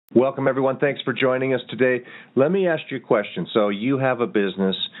Welcome, everyone. Thanks for joining us today. Let me ask you a question. So you have a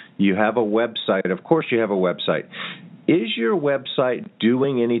business, you have a website. Of course, you have a website. Is your website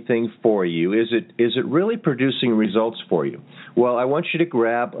doing anything for you? Is it really producing results for you? Well, I want you to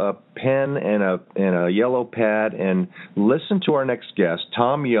grab a pen and a yellow pad and listen to our next guest,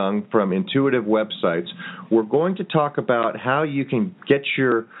 Tom Young from Intuitive Websites. We're going to talk about how you can get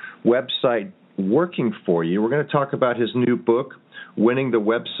your website working for you. We're going to talk about his new book, Winning the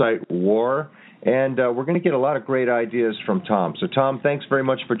Website War, and we're going to get a lot of great ideas from Tom. So, Tom, thanks very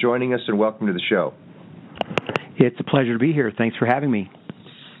much for joining us, and welcome to the show. It's a pleasure to be here. Thanks for having me.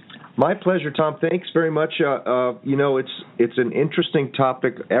 My pleasure, Tom. Thanks very much. It's an interesting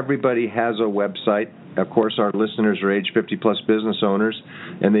topic. Everybody has a website. Of course, our listeners are age 50-plus business owners,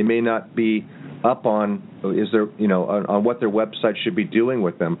 and they may not be up on on what their website should be doing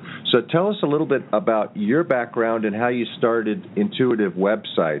with them. So tell us a little bit about your background and how you started Intuitive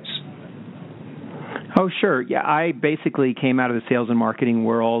Websites. Oh, sure. Yeah, I basically came out of the sales and marketing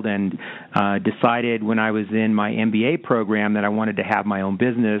world and decided when I was in my MBA program that I wanted to have my own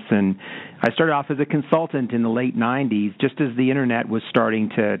business. And I started off as a consultant in the late 90s, just as the Internet was starting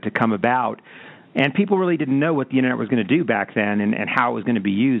to come about. And people really didn't know what the Internet was going to do back then and how it was going to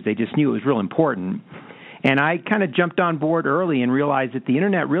be used. They just knew it was real important. And I kind of jumped on board early and realized that the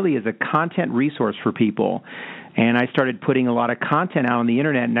Internet really is a content resource for people. And I started putting a lot of content out on the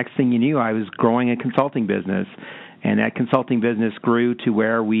Internet. Next thing you knew, I was growing a consulting business. And that consulting business grew to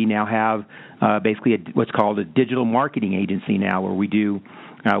where we now have basically what's called a digital marketing agency now, where we do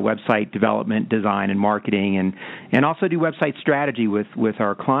website development, design, and marketing, and also do website strategy with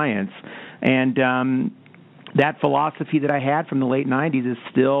our clients. And that philosophy that I had from the late 90s is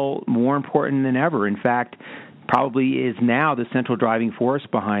still more important than ever. In fact, probably is now the central driving force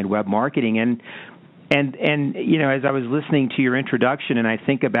behind web marketing. And as I was listening to your introduction, and I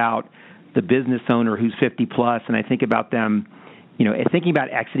think about the business owner who's 50 plus, and I think about them, thinking about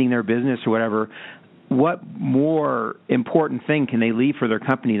exiting their business or whatever, what more important thing can they leave for their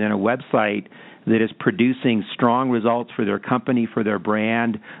company than a website that is producing strong results for their company, for their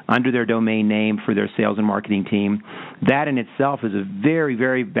brand, under their domain name, for their sales and marketing team? That in itself is a very,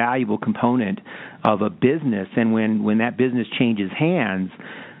 very valuable component of a business. And when that business changes hands,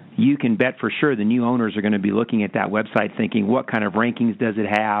 you can bet for sure the new owners are going to be looking at that website thinking, what kind of rankings does it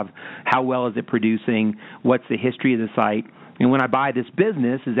have? How well is it producing? What's the history of the site? And when I buy this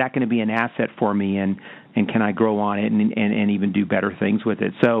business, is that going to be an asset for me? And can I grow on it and even do better things with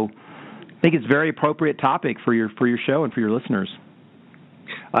it? So I think it's a very appropriate topic for your show and for your listeners.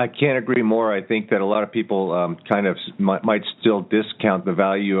 I can't agree more. I think that a lot of people might still discount the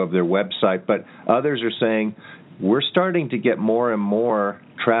value of their website, but others are saying we're starting to get more and more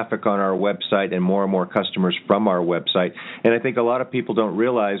traffic on our website and more customers from our website. And I think a lot of people don't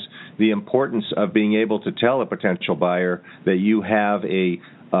realize the importance of being able to tell a potential buyer that you have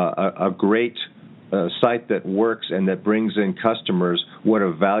a great site that works and that brings in customers. What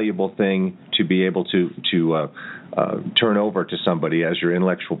a valuable thing to be able to turn over to somebody as your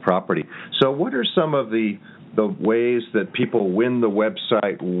intellectual property. So what are some of the ways that people win the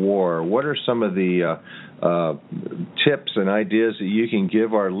website war? What are some of the tips and ideas that you can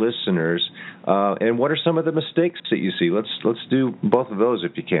give our listeners? And what are some of the mistakes that you see? Let's do both of those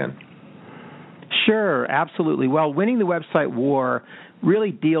if you can. Sure, absolutely. Well, winning the website war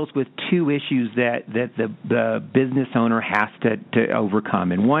really deals with two issues that the business owner has to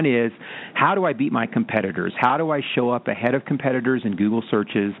overcome. And one is, how do I beat my competitors? How do I show up ahead of competitors in Google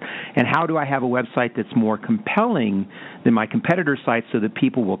searches? And how do I have a website that's more compelling than my competitor sites so that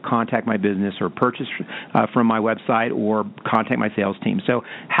people will contact my business or purchase from my website or contact my sales team? So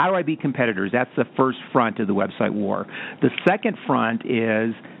how do I beat competitors? That's the first front of the website war. The second front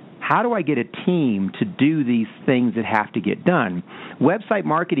is, how do I get a team to do these things that have to get done? Website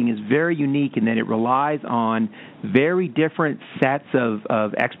marketing is very unique in that it relies on very different sets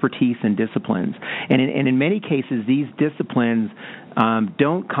of expertise and disciplines. And in many cases, these disciplines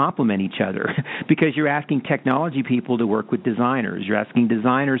don't complement each other because you're asking technology people to work with designers. You're asking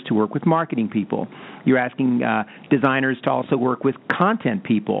designers to work with marketing people. You're asking designers to also work with content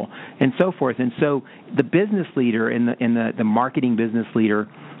people and so forth. And so the business leader and the marketing business leader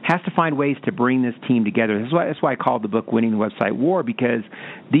has to find ways to bring this team together. That's why I called the book Winning the Website War, because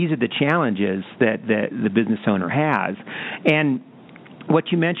these are the challenges that the business owner has. And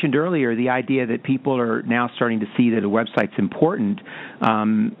what you mentioned earlier, the idea that people are now starting to see that a website's important,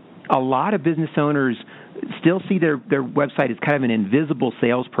 a lot of business owners still see their website as kind of an invisible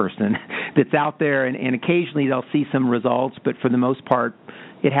salesperson that's out there, and occasionally they'll see some results, but for the most part,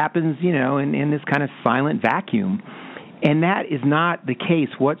 it happens, in this kind of silent vacuum. And that is not the case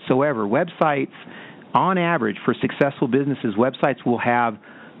whatsoever. Websites, on average, for successful businesses, websites will have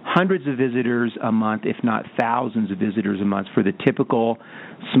hundreds of visitors a month, if not thousands of visitors a month for the typical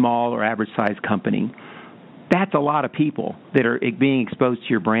small or average-sized company. That's a lot of people that are being exposed to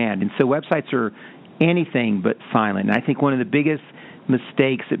your brand. And so websites are anything but silent. And I think one of the biggest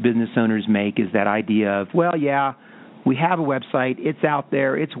mistakes that business owners make is that idea of, well, yeah, we have a website, it's out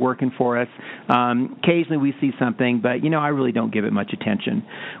there, it's working for us. Occasionally we see something, but, I really don't give it much attention.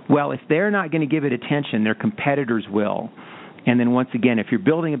 Well, if they're not going to give it attention, their competitors will. And then once again, if you're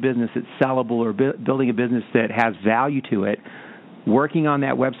building a business that's sellable or building a business that has value to it, working on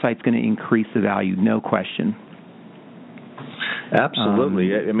that website is going to increase the value, no question.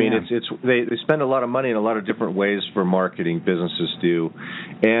 Absolutely. I mean, they spend a lot of money in a lot of different ways for marketing, businesses do.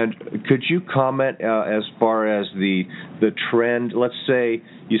 And could you comment as far as the trend? Let's say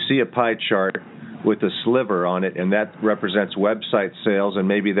you see a pie chart with a sliver on it, and that represents website sales, and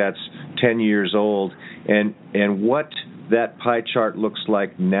maybe that's 10 years old. And what that pie chart looks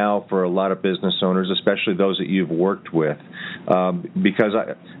like now for a lot of business owners, especially those that you've worked with. Because,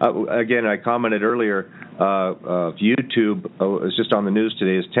 I commented earlier, YouTube is just on the news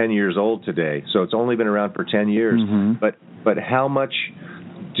today, is 10 years old today. So it's only been around for 10 years. Mm-hmm. But how much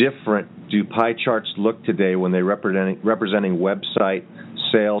different do pie charts look today when they're representing website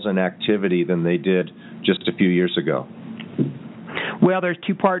sales and activity than they did just a few years ago? Well, there's a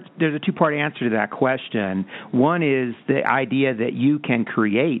two-part answer to that question. One is the idea that you can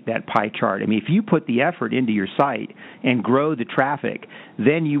create that pie chart. I mean, if you put the effort into your site and grow the traffic,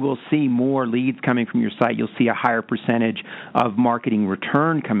 then you will see more leads coming from your site. You'll see a higher percentage of marketing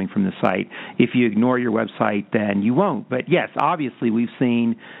return coming from the site. If you ignore your website, then you won't. But yes, obviously, we've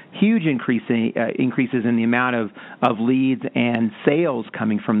seen huge increases in the amount of leads and sales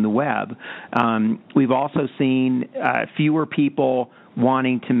coming from the web. We've also seen fewer people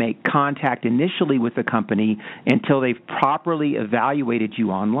wanting to make contact initially with the company until they've properly evaluated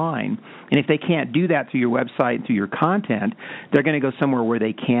you online. And if they can't do that through your website and through your content, they're going to go somewhere where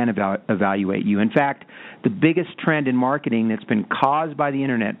they can evaluate you. In fact, the biggest trend in marketing that's been caused by the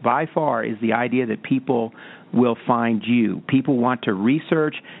Internet by far is the idea that people will find you. People want to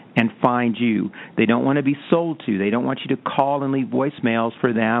research and find you. They don't want to be sold to. They don't want you to call and leave voicemails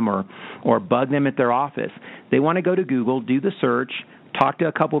for them or bug them at their office. They want to go to Google, do the search, talk to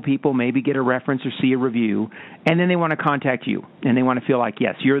a couple of people, maybe get a reference or see a review, and then they want to contact you. And they want to feel like,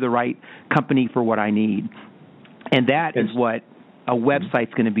 yes, you're the right company for what I need. And that is what a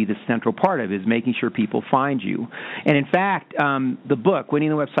website's going to be the central part of, is making sure people find you. And in fact, the book, Winning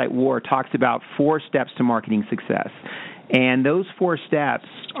the Website War, talks about 4 steps to marketing success. And those 4 steps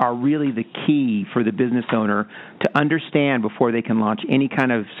are really the key for the business owner to understand before they can launch any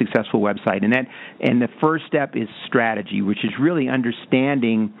kind of successful website. And the first step is strategy, which is really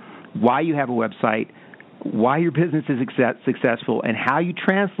understanding why you have a website, why your business is successful, and how you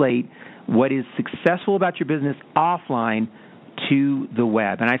translate what is successful about your business offline to the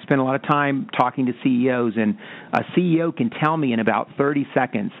web. And I spend a lot of time talking to CEOs, and a CEO can tell me in about 30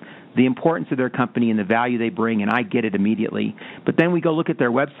 seconds the importance of their company and the value they bring, and I get it immediately. But then we go look at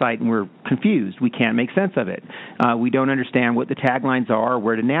their website, and we're confused. We can't make sense of it. We don't understand what the taglines are or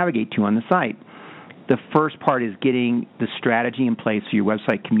where to navigate to on the site. The first part is getting the strategy in place so your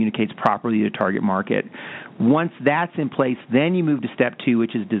website communicates properly to the target market. Once that's in place, then you move to step 2,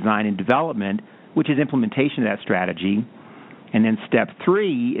 which is design and development, which is implementation of that strategy. And then step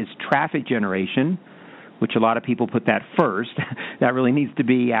 3 is traffic generation, which a lot of people put that first. That really needs to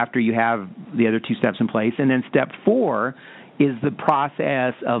be after you have the other 2 steps in place. And then step 4 is the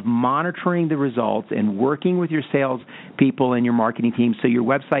process of monitoring the results and working with your sales people and your marketing team so your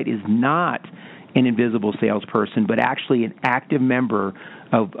website is not an invisible salesperson, but actually an active member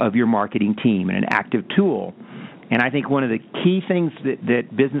of your marketing team and an active tool. And I think one of the key things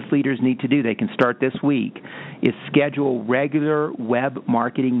that business leaders need to do, they can start this week, is schedule regular web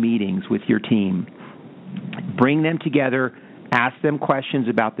marketing meetings with your team. Bring them together, ask them questions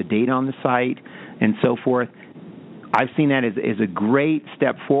about the data on the site and so forth. I've seen that as a great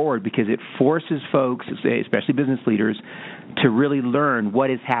step forward because it forces folks, especially business leaders, to really learn what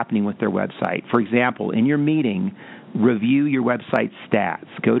is happening with their website. For example, in your meeting, review your website stats.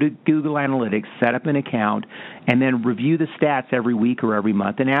 Go to Google Analytics, set up an account, and then review the stats every week or every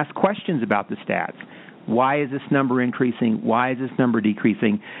month and ask questions about the stats. Why is this number increasing? Why is this number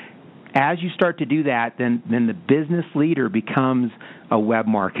decreasing? As you start to do that, then the business leader becomes a web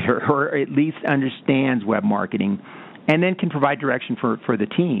marketer, or at least understands web marketing, and then can provide direction for the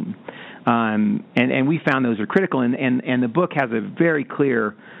team. And we found those are critical. And the book has a very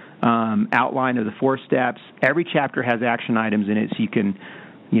clear outline of the 4 steps. Every chapter has action items in it, so you can,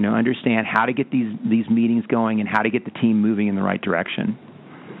 understand how to get these meetings going and how to get the team moving in the right direction.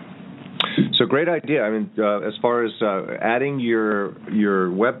 So great idea. I mean, as far as adding your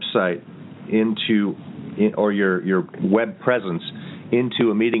website or your web presence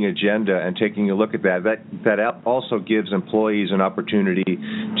into a meeting agenda and taking a look at that also gives employees an opportunity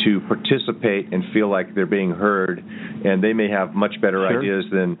to participate and feel like they're being heard, and they may have much better ideas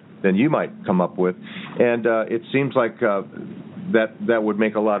than you might come up with. And it seems like that would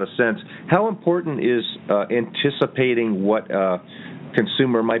make a lot of sense. How important is anticipating what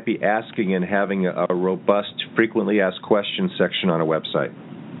consumer might be asking and having a robust, frequently asked questions section on a website?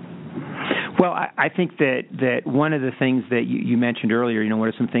 Well, I think that one of the things that you mentioned earlier, what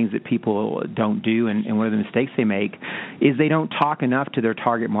are some things that people don't do and what are the mistakes they make, is they don't talk enough to their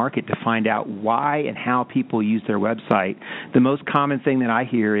target market to find out why and how people use their website. The most common thing that I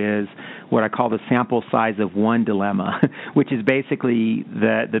hear is what I call the sample size of one dilemma, which is basically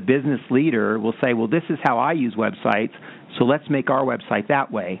the business leader will say, well, this is how I use websites, so let's make our website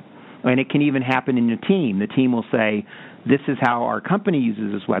that way. And it can even happen in a team. The team will say, this is how our company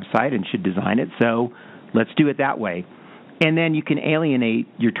uses this website and should design it, so let's do it that way. And then you can alienate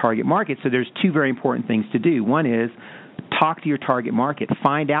your target market. So there's 2 very important things to do. One is talk to your target market.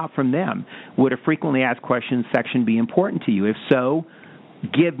 Find out from them. Would a frequently asked questions section be important to you? If so,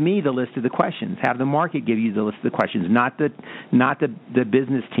 give me the list of the questions. Have the market give you the list of the questions, not the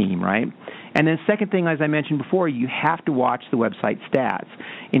business team, right? And then second thing, as I mentioned before, you have to watch the website stats.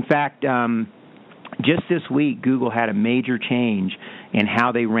 In fact, just this week, Google had a major change in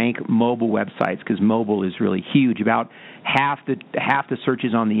how they rank mobile websites, because mobile is really huge. About half the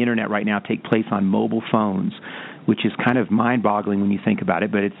searches on the internet right now take place on mobile phones, which is kind of mind-boggling when you think about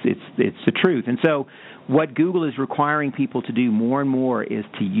it, but it's the truth. And so what Google is requiring people to do more and more is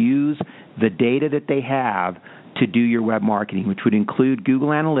to use the data that they have to do your web marketing, which would include Google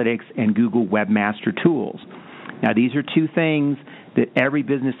Analytics and Google Webmaster Tools. Now, these are 2 things that every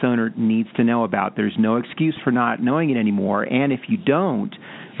business owner needs to know about. There's no excuse for not knowing it anymore, and if you don't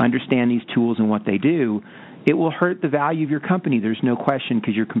understand these tools and what they do, it will hurt the value of your company. There's no question,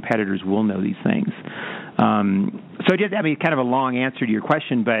 because your competitors will know these things. So just, kind of a long answer to your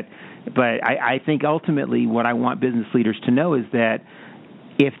question, but I think ultimately what I want business leaders to know is that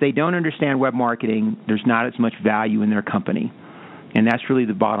if they don't understand web marketing, there's not as much value in their company. And that's really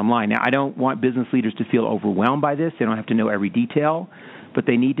the bottom line. Now, I don't want business leaders to feel overwhelmed by this. They don't have to know every detail, but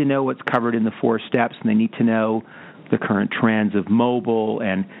they need to know what's covered in the 4 steps, and they need to know the current trends of mobile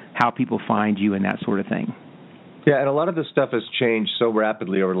and how people find you and that sort of thing. Yeah, and a lot of this stuff has changed so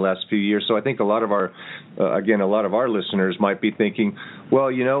rapidly over the last few years. So I think a lot of our listeners might be thinking, well,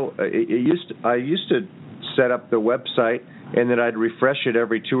 I used to set up the website and then I'd refresh it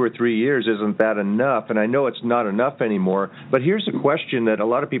every 2 or 3 years. Isn't that enough? And I know it's not enough anymore. But here's a question that a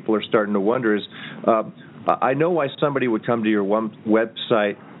lot of people are starting to wonder is, I know why somebody would come to your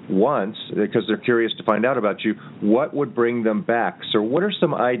website once, because they're curious to find out about you. What would bring them back? So what are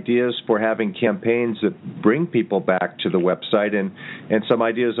some ideas for having campaigns that bring people back to the website, and some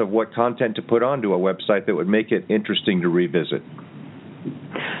ideas of what content to put onto a website that would make it interesting to revisit?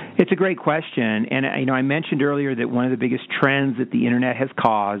 It's a great question, and I mentioned earlier that one of the biggest trends that the internet has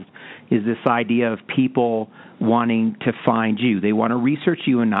caused is this idea of people wanting to find you. They want to research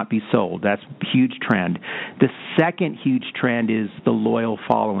you and not be sold. That's a huge trend. The second huge trend is the loyal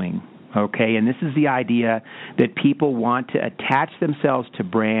following. Okay, and this is the idea that people want to attach themselves to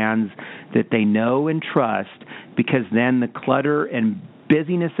brands that they know and trust, because then the clutter and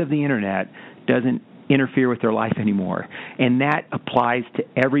busyness of the internet doesn't interfere with their life anymore. And that applies to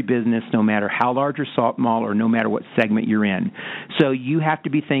every business, no matter how large or small, or no matter what segment you're in. So you have to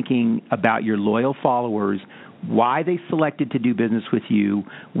be thinking about your loyal followers, why they selected to do business with you,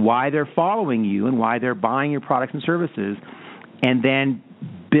 why they're following you, and why they're buying your products and services, and then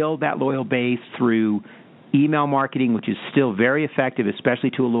build that loyal base through email marketing, which is still very effective, especially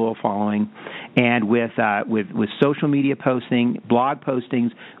to a loyal following, and with social media posting, blog postings,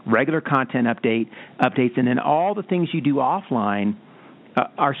 regular content updates, and then all the things you do offline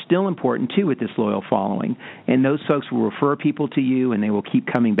are still important too with this loyal following. And those folks will refer people to you, and they will keep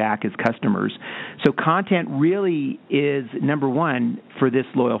coming back as customers. So content really is number one for this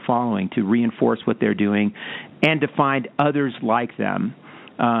loyal following, to reinforce what they're doing and to find others like them.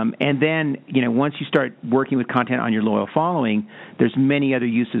 And then, once you start working with content on your loyal following, there's many other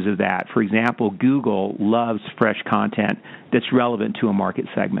uses of that. For example, Google loves fresh content that's relevant to a market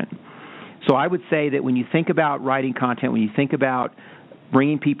segment. So I would say that when you think about writing content, when you think about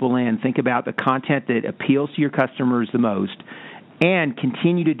bringing people in, think about the content that appeals to your customers the most, and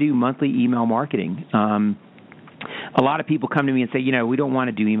continue to do monthly email marketing. A lot of people come to me and say, we don't want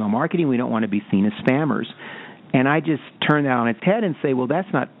to do email marketing. We don't want to be seen as spammers. And I just turn that on its head and say, well, that's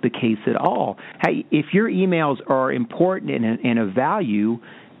not the case at all. Hey, if your emails are important and of value,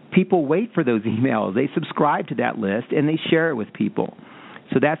 people wait for those emails. They subscribe to that list, and they share it with people.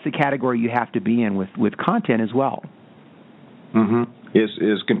 So that's the category you have to be in with content as well. Mm-hmm.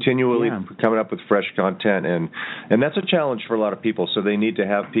 Is continually coming up with fresh content, and that's a challenge for a lot of people. So they need to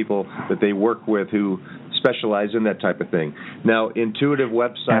have people that they work with who specialize in that type of thing. Now, Intuitive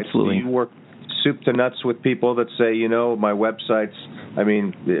Websites, Absolutely. Do you work soup to nuts with people that say, my website's,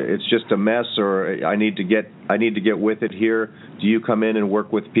 it's just a mess, or I need to get with it here? Do you come in and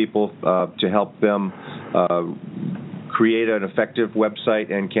work with people to help them create an effective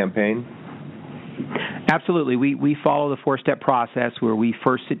website and campaign? Absolutely. We follow the 4-step process where we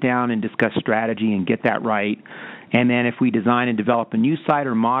first sit down and discuss strategy and get that right. And then if we design and develop a new site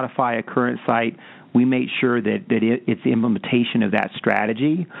or modify a current site, we make sure that it's the implementation of that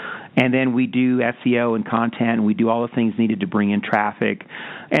strategy. And then we do SEO and content, and we do all the things needed to bring in traffic.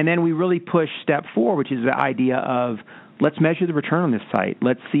 And then we really push step 4, which is the idea of let's measure the return on this site.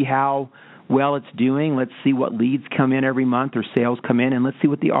 Let's see how well it's doing. Let's see what leads come in every month or sales come in, and let's see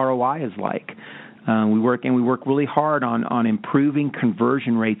what the ROI is like. We work really hard on improving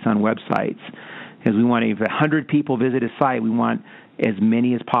conversion rates on websites, because we want, if 100 people visit a site, we want as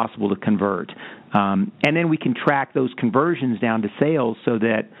many as possible to convert. And then we can track those conversions down to sales so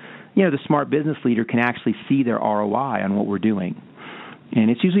that the smart business leader can actually see their ROI on what we're doing. And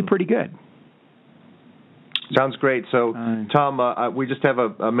it's usually pretty good. Sounds great. So, Tom, we just have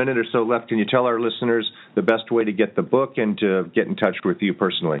a minute or so left. Can you tell our listeners the best way to get the book and to get in touch with you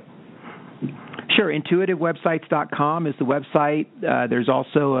personally? Sure. IntuitiveWebsites.com is the website. There's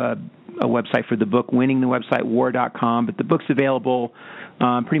also a website for the book, winningthewebsitewar.com, but the book's available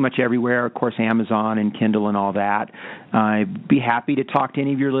pretty much everywhere, of course, Amazon and Kindle and all that. I'd be happy to talk to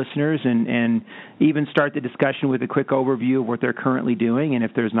any of your listeners and even start the discussion with a quick overview of what they're currently doing, and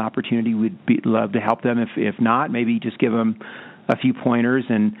if there's an opportunity, we'd love to help them. If not, maybe just give them a few pointers.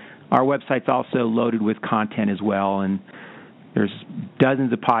 And our website's also loaded with content as well, and there's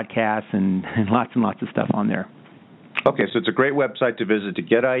dozens of podcasts and lots of stuff on there. Okay, so it's a great website to visit to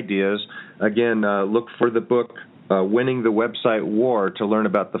get ideas. Again, look for the book, Winning the Website War, to learn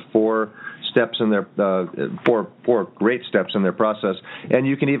about the 4 steps in their four great steps in their process. And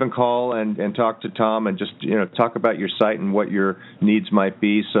you can even call and talk to Tom and just talk about your site and what your needs might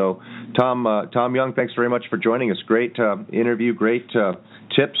be. So, Tom Young, thanks very much for joining us. Great interview, great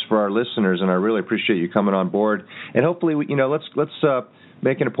tips for our listeners, and I really appreciate you coming on board. And hopefully, let's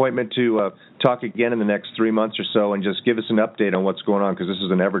make an appointment to talk again in the next 3 months or so and just give us an update on what's going on, because this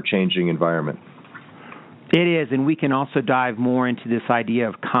is an ever-changing environment. It is, and we can also dive more into this idea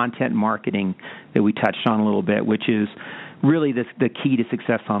of content marketing that we touched on a little bit, which is really the key to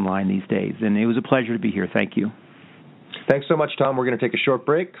success online these days. And it was a pleasure to be here. Thank you. Thanks so much, Tom. We're going to take a short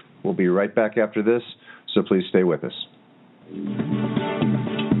break. We'll be right back after this, so please stay with us.